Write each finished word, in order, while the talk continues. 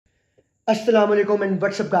Assalamu alaikum and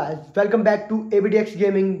what's up guys, welcome back to ABDX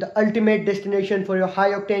Gaming, the ultimate destination for your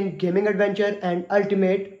high octane gaming adventure and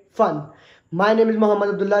ultimate fun. My name is Muhammad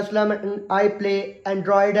Abdullah Islam and I play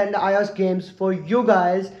Android and iOS games for you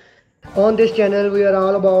guys. On this channel we are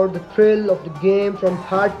all about the thrill of the game, from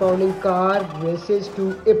heart-pounding car races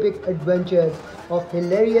to epic adventures of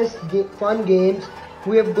hilarious fun games.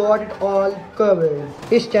 We have got it all covered.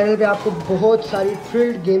 इस channel पे आपको बहुत सारी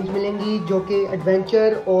thrilled games मिलेंगी जो कि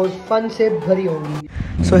adventure और fun से भरी होंगी.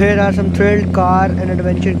 So here are some thrilled car and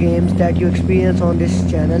adventure games that you experience on this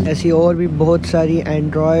channel. ऐसी और भी बहुत सारी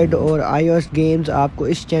Android और iOS games आपको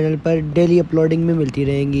इस चैनल पर daily uploading में मिलती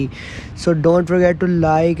रहेंगी. So don't forget to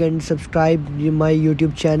like and subscribe my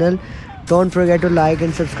YouTube channel. Don't forget to like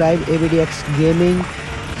and subscribe ABDX Gaming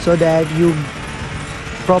so that you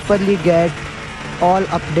properly get all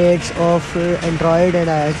updates of Android and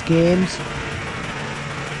iOS games.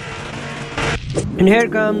 And here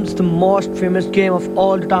comes the most famous game of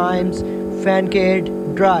all times, Fancade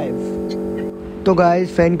Drive. तो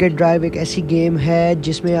guys Fancade Drive एक ऐसी game है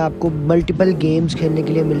जिसमें आपको multiple games खेलने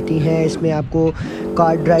के लिए मिलती हैं. इसमें आपको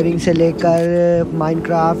कार ड्राइविंग से लेकर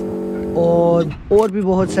माइनक्राफ्ट और भी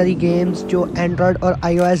बहुत सारी गेम्स जो एंड्रॉयड और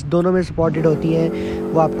iOS दोनों में सपोर्टेड होती हैं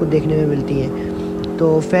वो आपको देखने में मिलती हैं. So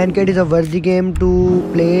Fancade is a worthy game to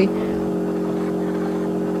play.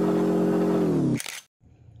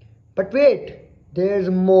 But wait, there's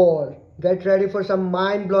more. Get ready for some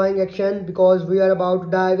mind-blowing action because we are about to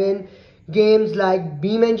dive in games like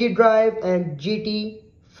BeamNG Drive and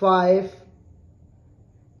GT5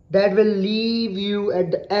 that will leave you at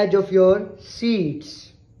the edge of your seats.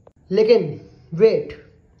 लेकिन wait,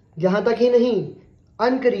 यहाँ तक ही नहीं,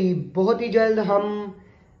 अनकरीब बहुत ही जल्द हम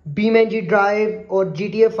BeamNG drive और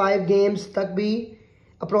GTA5 games तक भी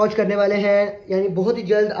अप्रोच करने वाले हैं. यानी बहुत ही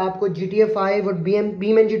जल्द आपको GTA5 और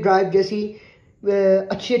BeamNG ड्राइव जैसी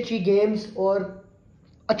अच्छी गेम्स और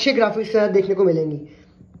अच्छे ग्राफिक्स देखने को मिलेंगी.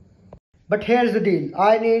 But here's the deal,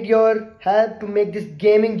 I need your help to make this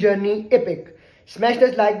gaming journey epic. Smash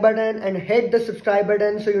that like button and hit the subscribe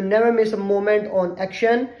button so you never miss a moment on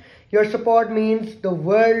action. Your support means the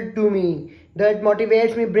world to me. That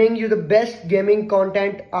motivates me bring you the best gaming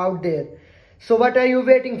content out there. So what are you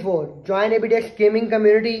waiting for? Join ABDX Gaming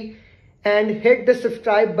community and hit the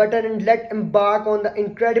subscribe button and let's embark on the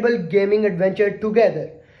incredible gaming adventure together.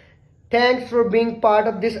 Thanks for being part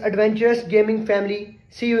of this adventurous gaming family.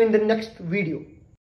 See you in the next video.